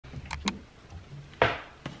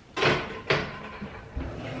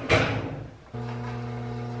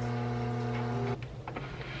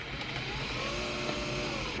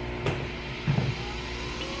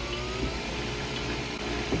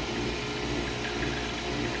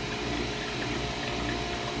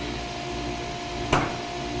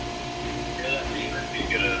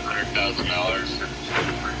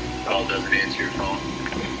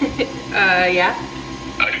Yeah?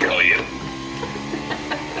 I'd call you.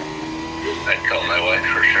 I'd call my wife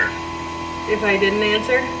for sure. If I didn't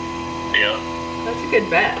answer? Yeah. That's a good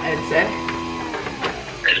bet, I'd say.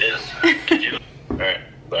 It is. Did you? Alright,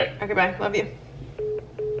 bye. Okay, bye. Love you.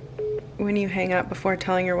 When you hang up before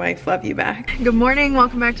telling your wife love you back. Good morning,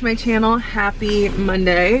 welcome back to my channel. Happy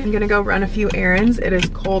Monday. I'm gonna go run a few errands. It is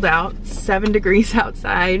cold out, 7 degrees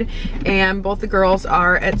outside, and both the girls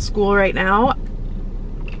are at school right now.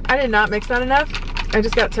 I did not mix that enough. I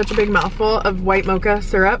just got such a big mouthful of white mocha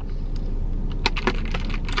syrup.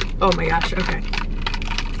 Oh my gosh, okay.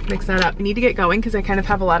 Mix that up. I need to get going because I kind of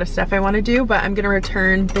have a lot of stuff I want to do, but I'm gonna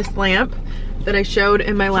return this lamp that I showed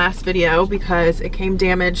in my last video because it came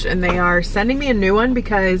damaged, and they are sending me a new one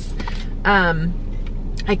because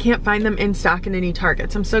I can't find them in stock in any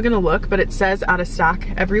Targets. I'm still gonna look, but it says out of stock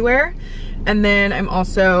everywhere. And then I'm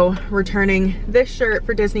also returning this shirt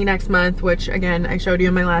for Disney next month, which again, I showed you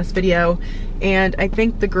in my last video. And I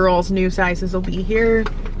think the girls' new sizes will be here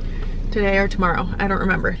today or tomorrow. I don't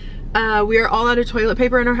remember. We are all out of toilet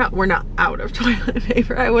paper in our house. We're not out of toilet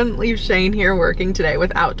paper. I wouldn't leave Shane here working today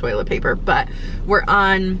without toilet paper, but we're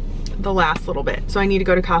on the last little bit. So I need to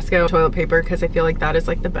go to Costco toilet paper because I feel like that is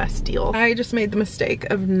like the best deal. I just made the mistake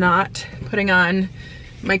of not putting on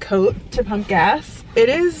my coat to pump gas. It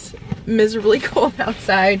is miserably cold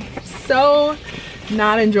outside, so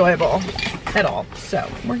not enjoyable at all. So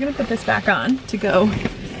we're gonna put this back on to go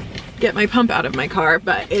get my pump out of my car,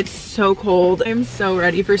 but it's so cold. I'm so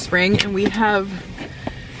ready for spring, and we have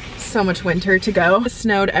so much winter to go. It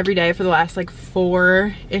snowed every day for the last like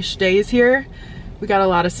 4-ish days here. We got a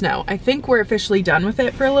lot of snow. I think we're officially done with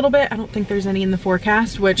it for a little bit. I don't think there's any in the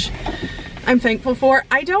forecast, which I'm thankful for.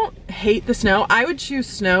 I don't hate the snow. I would choose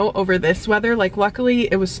snow over this weather. Like,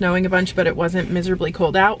 luckily it was snowing a bunch, but it wasn't miserably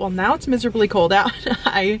cold out. Well, now it's miserably cold out.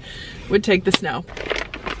 I would take the snow.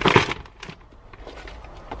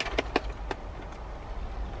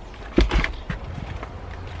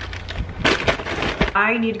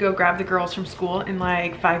 I need to go grab the girls from school in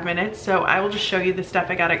like 5 minutes, so I will just show you the stuff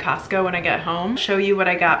I got at Costco when I get home. Show you what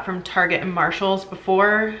I got from Target and Marshall's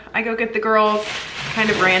before I go get the girls. Kind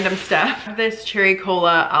of random stuff. This cherry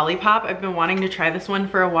cola Olipop. I've been wanting to try this one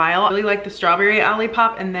for a while. I really like the strawberry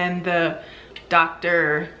Olipop, and then the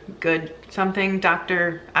Dr. Good something,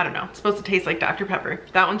 Dr. I don't know. It's supposed to taste like Dr. Pepper.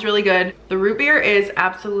 That one's really good. The root beer is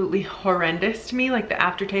absolutely horrendous to me. Like, the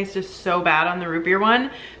aftertaste is so bad on the root beer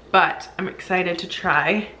one, but I'm excited to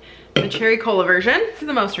try the cherry cola version. This is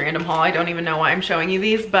the most random haul. I don't even know why I'm showing you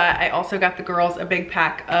these, but I also got the girls a big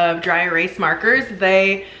pack of dry erase markers.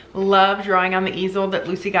 They love drawing on the easel that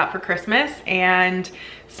Lucy got for Christmas, and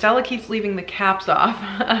Stella keeps leaving the caps off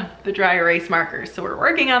of the dry erase markers. So we're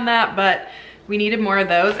working on that, but we needed more of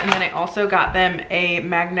those. And then I also got them a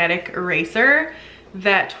magnetic eraser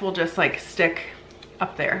that will just like stick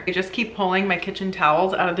up there. I just keep pulling my kitchen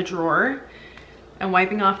towels out of the drawer and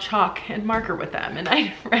wiping off chalk and marker with them, and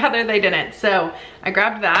I'd rather they didn't. So I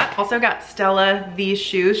grabbed that. Also got Stella these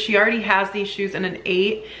shoes. She already has these shoes in an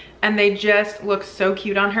 8, and they just look so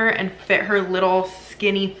cute on her and fit her little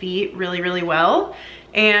skinny feet really, really well.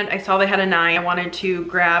 And I saw they had a 9. I wanted to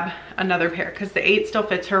grab another pair because the 8 still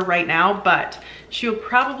fits her right now, but she'll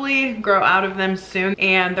probably grow out of them soon,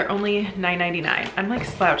 and they're only $9.99. I'm like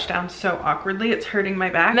slouched down so awkwardly, it's hurting my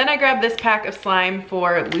back. And then I grabbed this pack of slime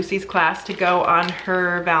for Lucy's class to go on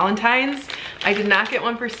her Valentine's. I did not get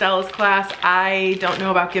one for Stella's class. I don't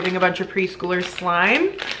know about giving a bunch of preschoolers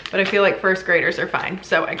slime, but I feel like first graders are fine.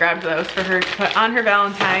 So I grabbed those for her to put on her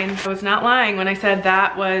Valentine's. I was not lying when I said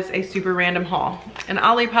that was a super random haul. An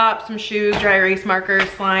Olipop, some shoes, dry erase markers,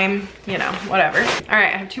 slime, you know, whatever. All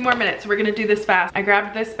right, I have 2 more minutes, so we're gonna do this fast. I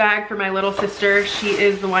grabbed this bag for my little sister. She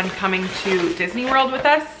is the one coming to Disney World with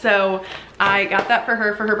us, so I got that for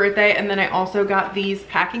her birthday. And then I also got these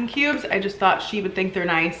packing cubes. I just thought she would think they're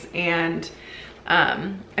nice, and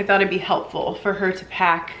I thought it'd be helpful for her to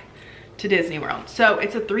pack to Disney World. So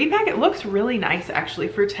it's a 3-pack. It looks really nice actually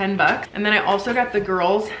for 10 bucks. And then I also got the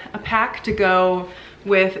girls a pack to go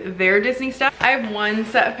with their Disney stuff. I have 1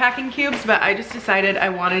 set of packing cubes, but I just decided I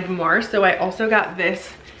wanted more. So I also got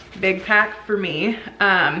this big pack for me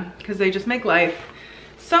because they just make life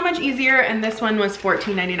so much easier. And this one was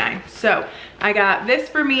 $14.99. So I got this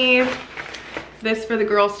for me, this for the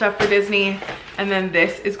girls stuff for Disney, and then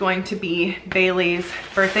this is going to be Bailey's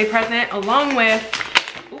birthday present, along with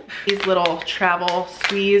these little travel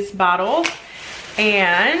squeeze bottles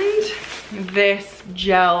and this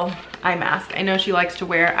gel eye mask. I know she likes to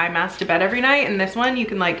wear eye mask to bed every night, and this one you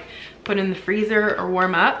can like put in the freezer or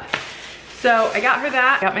warm up. So I got her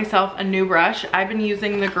that. I got myself a new brush. I've been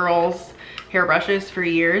using the girls' hairbrushes for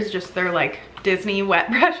years, just they're like Disney wet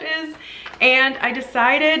brushes, and I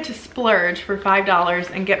decided to splurge for $5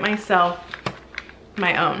 and get myself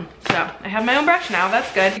my own. So I have my own brush now,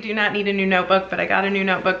 that's good. I do not need a new notebook, but I got a new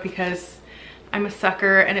notebook because I'm a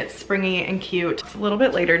sucker and it's springy and cute. It's a little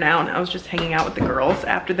bit later now and I was just hanging out with the girls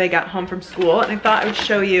after they got home from school, and I thought I would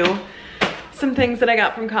show you some things that I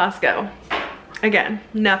got from Costco. Again,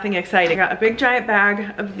 nothing exciting. I got a big giant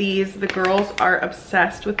bag of these. The girls are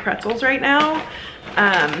obsessed with pretzels right now.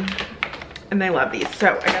 And they love these.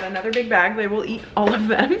 So I got another big bag. They will eat all of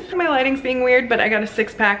them. My lighting's being weird, but I got a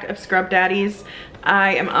 6-pack of Scrub Daddies.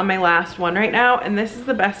 I am on my last one right now, and this is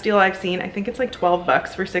the best deal I've seen. I think it's like 12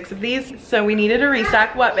 bucks for 6 of these. So we needed a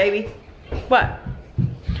restock. What, baby? What?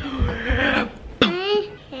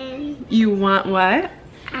 You want what?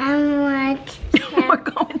 I want We're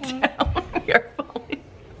going down. We are falling.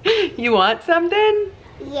 You want something?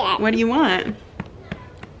 Yeah. What do you want?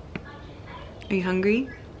 Are you hungry?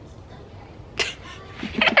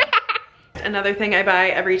 Another thing I buy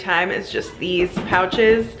every time is just these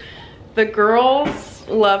pouches. The girls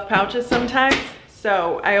love pouches sometimes,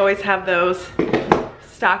 so I always have those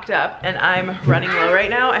stocked up, and I'm running low right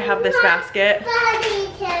now. I have this basket.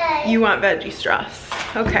 You want veggie straws.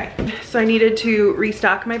 Okay, so I needed to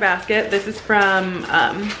restock my basket. This is from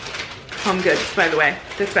Home Goods, by the way,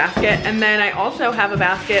 this basket. And then I also have a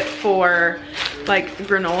basket for like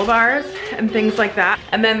granola bars and things like that.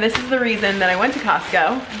 And then this is the reason that I went to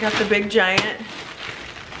Costco. I got the big giant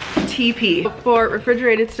TP. For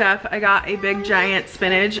refrigerated stuff, I got a big giant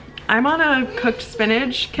spinach. I'm on a cooked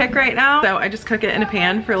spinach kick right now, so I just cook it in a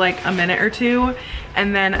pan for like a minute or two,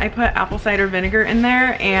 and then I put apple cider vinegar in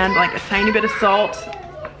there and like a tiny bit of salt.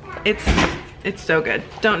 It's so good.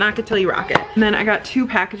 Don't knock it till you rock it. And then I got 2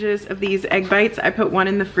 packages of these egg bites. I put one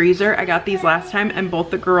in the freezer. I got these last time and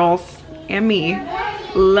both the girls and me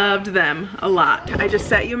loved them a lot. I just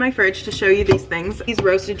set you in my fridge to show you these things. These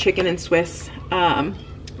roasted chicken and Swiss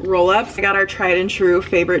roll-ups. I got our tried and true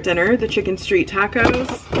favorite dinner, the chicken street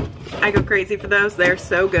tacos. I go crazy for those. They're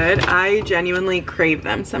so good. I genuinely crave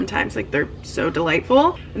them sometimes. Like, they're so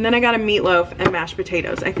delightful. And then I got a meatloaf and mashed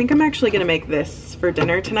potatoes. I think I'm actually gonna make this for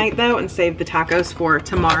dinner tonight though and save the tacos for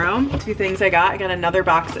tomorrow. 2 things I got another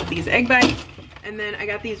box of these egg bites. And then I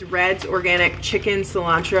got these Red's organic chicken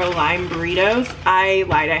cilantro lime burritos. I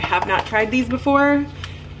lied, I have not tried these before,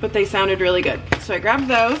 but they sounded really good. So I grabbed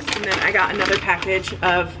those, and then I got another package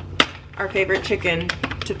of our favorite chicken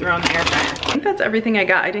to throw in the air fryer. I think that's everything I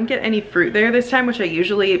got. I didn't get any fruit there this time, which I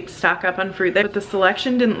usually stock up on fruit there, but the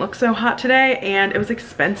selection didn't look so hot today and it was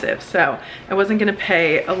expensive. So I wasn't gonna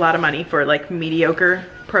pay a lot of money for like mediocre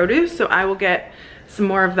produce. So I will get some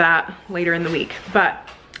more of that later in the week. But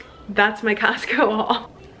that's my Costco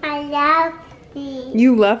haul. I love these.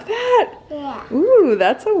 You love that? Yeah. Ooh,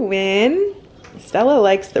 that's a win. Stella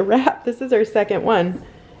likes the wrap. This is our second one.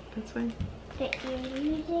 That's fine. That you're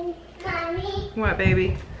using, Mommy. What,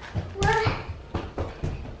 baby? What?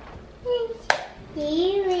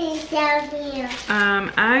 You is down here.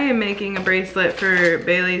 I am making a bracelet for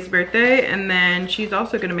Bailey's birthday, and then she's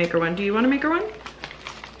also gonna make her one. Do you wanna make her one?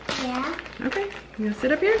 Yeah. Okay, you gonna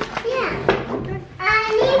sit up here? Yeah. Okay.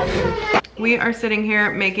 I need some. We are sitting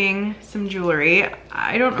here making some jewelry.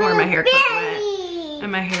 I don't know where my hair clip went,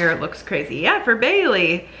 and my hair looks crazy. Yeah, for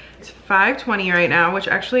Bailey. It's 5:20 right now, which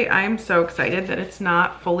actually I'm so excited that it's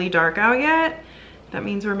not fully dark out yet. That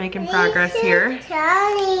means we're making progress here.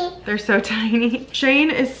 Tiny. They're so tiny. Shane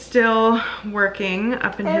is still working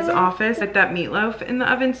up in his office. Get that meatloaf in the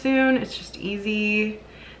oven soon. It's just easy.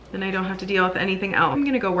 Then I don't have to deal with anything else. I'm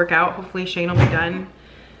gonna go work out. Hopefully Shane will be done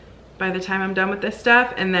by the time I'm done with this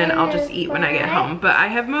stuff, and then I'll just eat when I get home. But I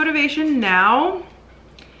have motivation now,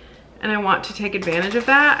 and I want to take advantage of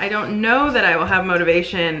that. I don't know that I will have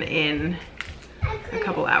motivation in a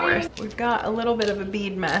couple hours. We've got a little bit of a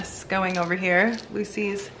bead mess going over here.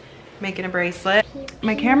 Lucy's making a bracelet.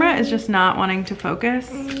 My camera is just not wanting to focus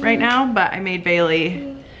right now, but I made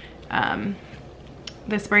Bailey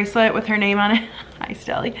this bracelet with her name on it. Hi,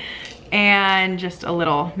 Stelly. And just a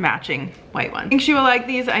little matching white one. I think she will like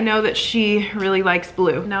these. I know that she really likes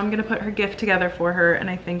blue. Now I'm gonna put her gift together for her, and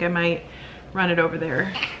I think I might run it over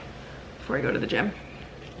there before I go to the gym.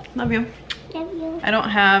 Love you. Love you. I don't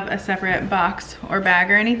have a separate box or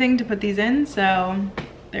bag or anything to put these in, so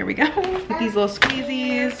there we go. With these little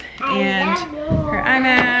squeezies and her eye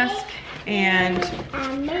mask and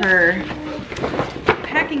her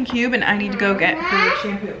packing cube, and I need to go get her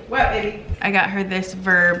shampoo. What, baby? I got her this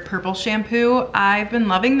Verb purple shampoo. I've been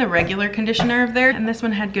loving the regular conditioner of theirs, and this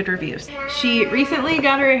one had good reviews. She recently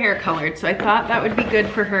got her hair colored, so I thought that would be good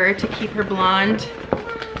for her to keep her blonde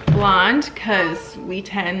blonde because we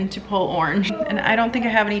tend to pull orange. And I don't think I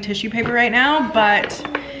have any tissue paper right now, but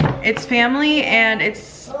it's family and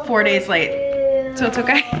it's 4 days late, so it's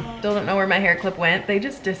okay. Still don't know where my hair clip went. They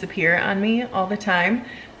just disappear on me all the time.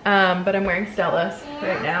 But I'm wearing Stella's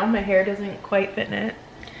right now. My hair doesn't quite fit in it.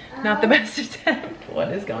 Not the best attempt. What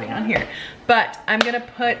is going on here? But I'm gonna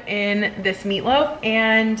put in this meatloaf,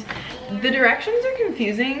 and the directions are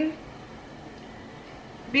confusing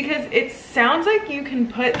because it sounds like you can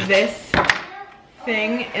put this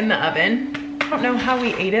thing in the oven. I don't know how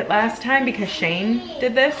we ate it last time because Shane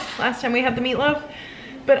did this last time we had the meatloaf,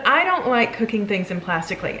 but I don't like cooking things in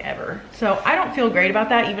plastic like ever. So I don't feel great about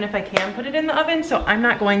that even if I can put it in the oven, so I'm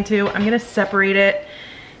not going to. I'm gonna separate it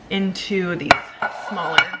into these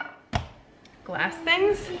smaller glass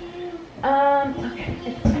things. Okay,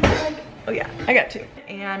 it's like, oh yeah, I got two.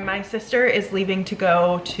 And my sister is leaving to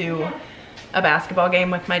go to a basketball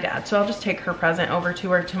game with my dad, so I'll just take her present over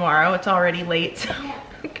to her tomorrow. It's already late, so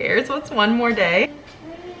who cares? What's one more day?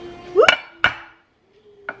 Woo!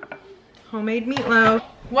 Homemade meatloaf.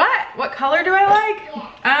 What color do I like?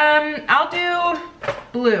 I'll do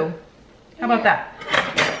blue. How about that?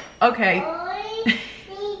 Okay.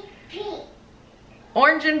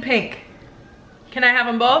 Orange and pink. Can I have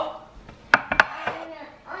them both?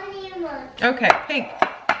 Okay, pink.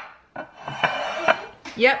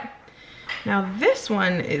 Yep. Now this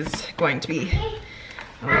one is going to be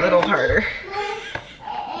a little harder.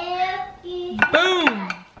 Boom!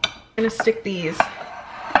 I'm gonna stick these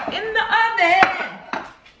in the oven.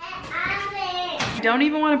 I don't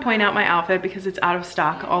even want to point out my outfit because it's out of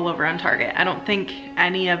stock all over on Target. I don't think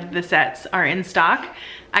any of the sets are in stock.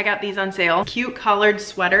 I got these on sale. Cute collared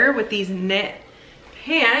sweater with these knit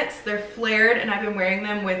pants. They're flared and I've been wearing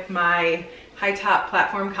them with my high top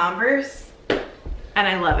platform Converse and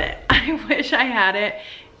I love it. I wish I had it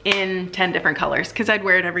in 10 different colors because I'd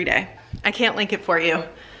wear it every day. I can't link it for you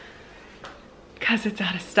because it's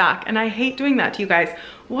out of stock and I hate doing that to you guys.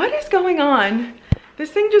 What is going on? This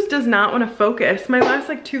thing just does not want to focus. My last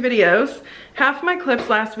like 2 videos, half my clips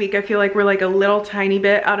last week I feel like were like a little tiny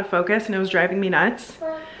bit out of focus and it was driving me nuts.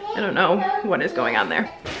 I don't know what is going on there.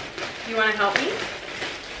 You want to help me?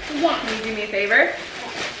 Yeah. Can you do me a favor?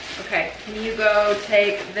 Okay, can you go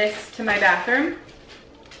take this to my bathroom?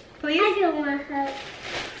 Please? I don't want to help.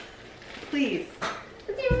 Please. I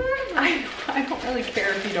don't want to help. I don't really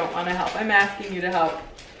care if you don't want to help. I'm asking you to help.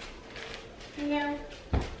 No.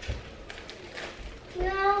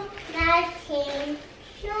 No, nothing.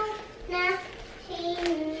 No,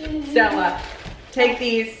 nothing. Stella, take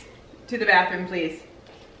these to the bathroom, please.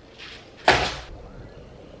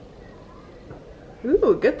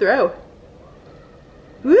 Ooh, good throw.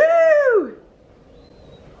 Woo!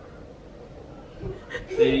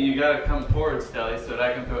 See, you gotta come forward, Stelly, so that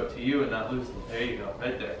I can throw it to you and not lose it. There you go,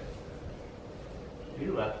 right there. Are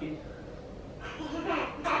you lucky?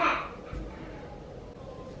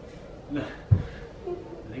 No.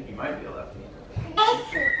 I think you might be lucky.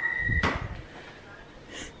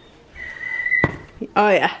 Oh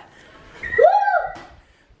yeah. Woo!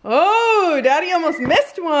 Oh, Daddy almost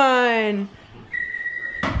missed one.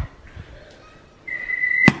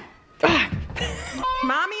 Ah.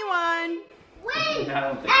 Mommy won. Win! I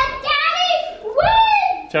don't think so. Daddy,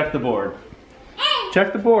 win! Check the board.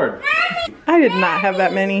 Check the board. I did not have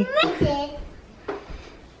that many.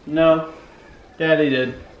 No, Daddy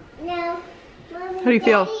did. No. How do you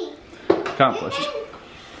feel? Accomplished.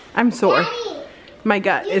 I'm sore. My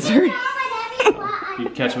gut is hurting. You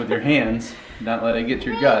catch it with your hands, not let it get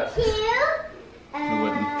your gut.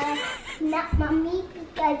 Not mommy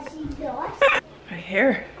because she lost. My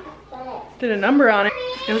hair did a number on it.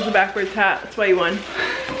 It was the backwards hat. That's why you won.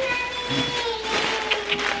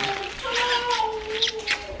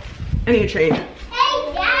 I need a change.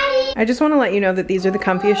 Hey, Daddy. I just want to let you know that these are the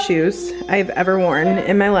comfiest shoes I've ever worn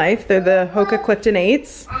in my life. They're the Hoka Clifton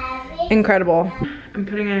 8s. Incredible. I'm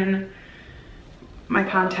putting in my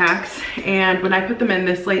contacts, and when I put them in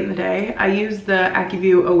this late in the day, I use the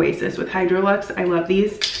AccuView Oasis with Hydrolux. I love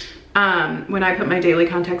these. When I put my daily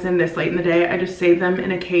contacts in this late in the day, I just save them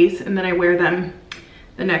in a case and then I wear them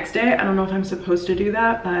the next day. I don't know if I'm supposed to do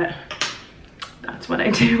that, but that's what I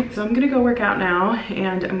do. So I'm gonna go work out now,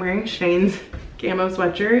 and I'm wearing Shane's camo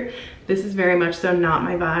sweatshirt. This is very much so not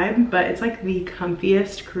my vibe, but it's like the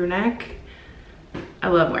comfiest crew neck. I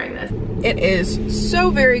love wearing this. It is so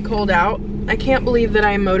very cold out. I can't believe that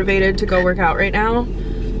I'm motivated to go work out right now,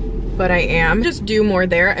 but I am. Just do more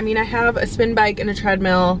there. I mean, I have a spin bike and a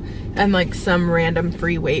treadmill and like some random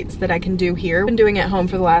free weights that I can do here. I've been doing at home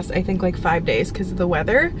for the last, I think like 5 days because of the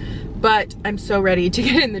weather, but I'm so ready to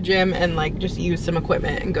get in the gym and like just use some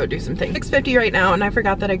equipment and go do some things. $6.50 right now, and I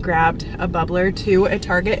forgot that I grabbed a bubbler too at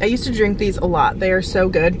Target. I used to drink these a lot. They are so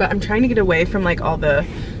good, but I'm trying to get away from like all the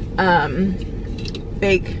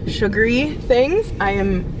fake sugary things. I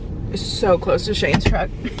am so close to Shane's truck.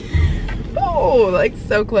 Oh, like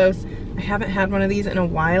so close. I haven't had one of these in a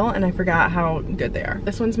while and I forgot how good they are.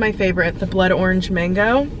 This one's my favorite, the blood orange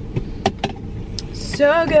mango.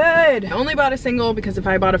 So good. I only bought a single because if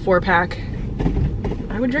I bought a 4-pack,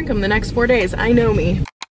 I would drink them the next 4 days. I know me.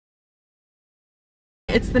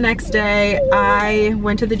 It's the next day. I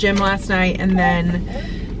went to the gym last night and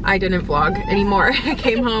then I didn't vlog anymore. I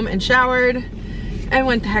came home and showered and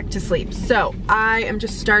went the heck to sleep. So I am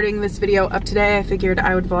just starting this video up today. I figured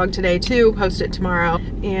I would vlog today too, post it tomorrow,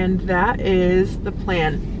 and that is the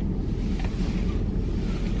plan.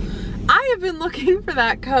 I have been looking for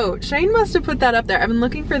that coat. Shane must have put that up there. I've been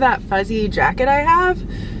looking for that fuzzy jacket I have.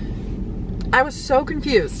 I was so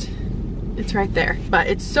confused. It's right there, but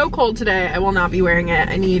it's so cold today. I will not be wearing it.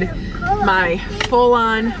 I need my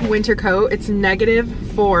full-on winter coat. It's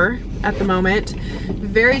 -4 at the moment.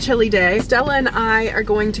 Very chilly day. Stella and I are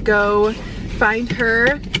going to go find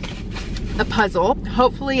her a puzzle,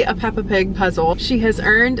 hopefully a Peppa Pig puzzle. She has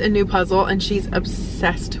earned a new puzzle and she's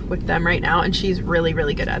obsessed with them right now, and she's really,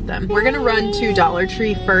 really good at them. We're gonna run to Dollar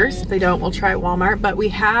Tree first. If they don't, we'll try Walmart, but we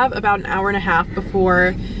have about an hour and a half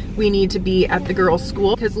before we need to be at the girls'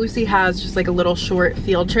 school because Lucy has just like a little short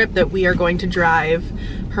field trip that we are going to drive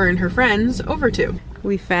her and her friends over to.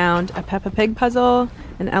 We found a Peppa Pig puzzle,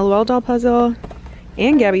 an LOL doll puzzle,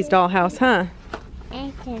 and Gabby's dollhouse, huh?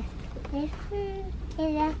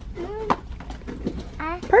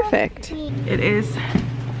 Perfect. It is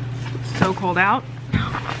so cold out.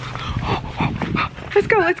 Let's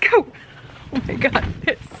go, let's go. Oh my God,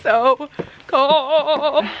 it's so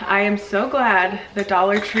cold. I am so glad the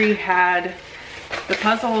Dollar Tree had the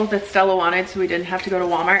puzzle that Stella wanted so we didn't have to go to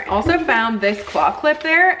Walmart. Also found this claw clip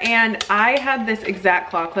there, and I had this exact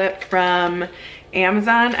claw clip from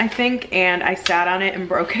Amazon, I think, and I sat on it and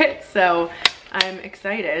broke it, so I'm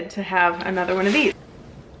excited to have another one of these.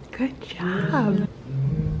 Good job.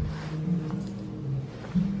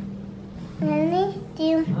 Let me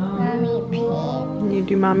do Mommy Pig. You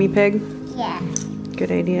do Mommy Pig? Yeah.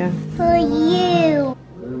 Good idea. For you.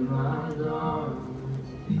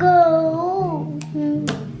 Go.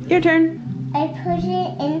 Your turn. I put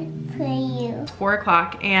it in for you. 4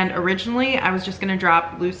 o'clock, and originally I was just gonna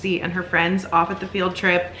drop Lucy and her friends off at the field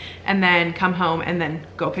trip and then come home and then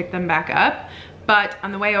go pick them back up. But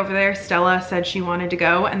on the way over there, Stella said she wanted to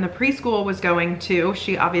go, and the preschool was going too.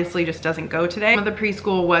 She obviously just doesn't go today. The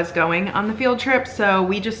preschool was going on the field trip, so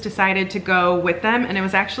we just decided to go with them, and it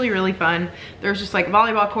was actually really fun. There was just like a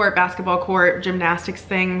volleyball court, basketball court, gymnastics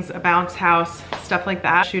things, a bounce house, stuff like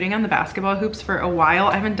that. Shooting on the basketball hoops for a while.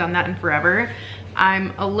 I haven't done that in forever.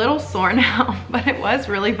 I'm a little sore now, but it was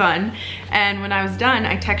really fun. And when I was done,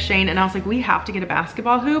 I texted Shane and I was like, we have to get a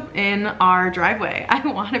basketball hoop in our driveway. I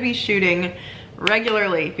want to be shooting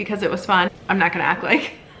regularly because it was fun. I'm not gonna act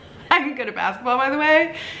like I'm good at basketball, by the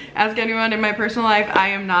way. Ask anyone in my personal life, I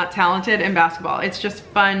am not talented in basketball. It's just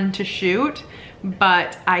fun to shoot,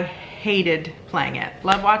 but I hated playing it.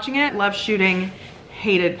 Love watching it, love shooting,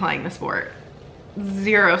 hated playing the sport.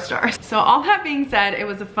 0 stars. So all that being said, it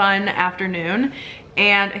was a fun afternoon,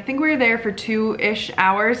 and I think we were there for 2-ish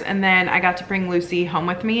hours, and then I got to bring Lucy home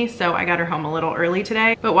with me, so I got her home a little early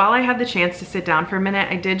today. But while I had the chance to sit down for a minute,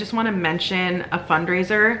 I did just want to mention a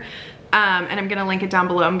fundraiser, and I'm gonna link it down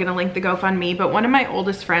below. I'm gonna link the GoFundMe, but one of my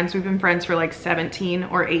oldest friends, we've been friends for like 17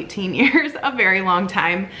 or 18 years, a very long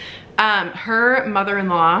time. Her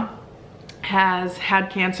mother-in-law has had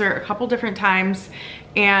cancer a couple different times,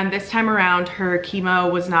 and this time around her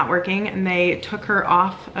chemo was not working and they took her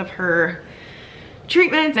off of her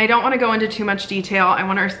treatments. I don't want to go into too much detail. I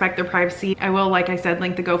want to respect their privacy. I will, like I said,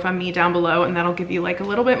 link the GoFundMe down below, and that'll give you like a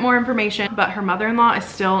little bit more information. But her mother-in-law is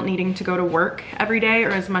still needing to go to work every day, or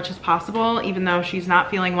as much as possible, even though she's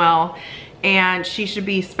not feeling well, and she should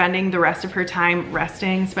be spending the rest of her time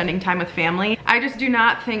resting, spending time with family. I just do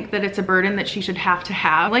not think that it's a burden that she should have to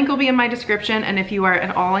have. Link will be in my description, and if you are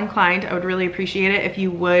at all inclined, I would really appreciate it if you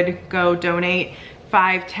would go donate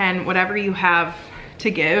 5, 10, whatever you have to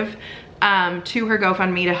give to her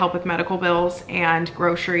GoFundMe to help with medical bills and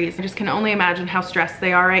groceries. I just can only imagine how stressed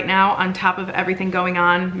they are right now, on top of everything going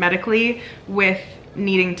on medically with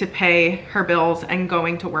needing to pay her bills and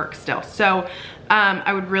going to work still. So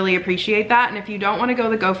I would really appreciate that. And if you don't want to go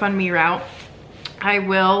the GoFundMe route, I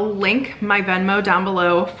will link my Venmo down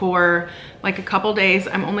below for like a couple days.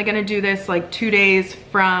 I'm only gonna do this like 2 days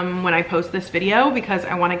from when I post this video because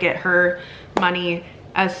I wanna get her money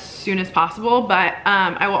as soon as possible. But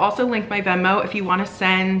I will also link my Venmo if you wanna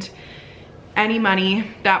send any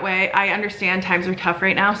money that way. I understand times are tough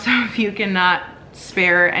right now, so if you cannot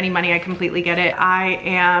spare any money, I completely get it. I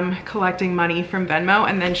am collecting money from Venmo,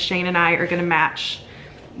 and then Shane and I are gonna match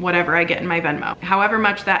whatever I get in my Venmo. However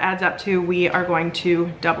much that adds up to, we are going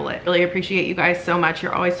to double it. Really appreciate you guys so much.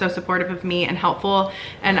 You're always so supportive of me and helpful,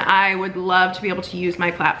 and I would love to be able to use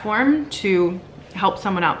my platform to help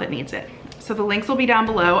someone out that needs it. So the links will be down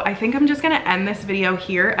below. I think I'm just gonna end this video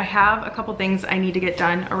here. I have a couple things I need to get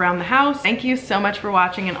done around the house. Thank you so much for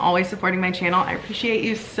watching and always supporting my channel. I appreciate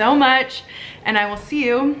you so much, and I will see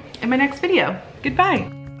you in my next video.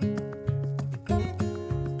 Goodbye.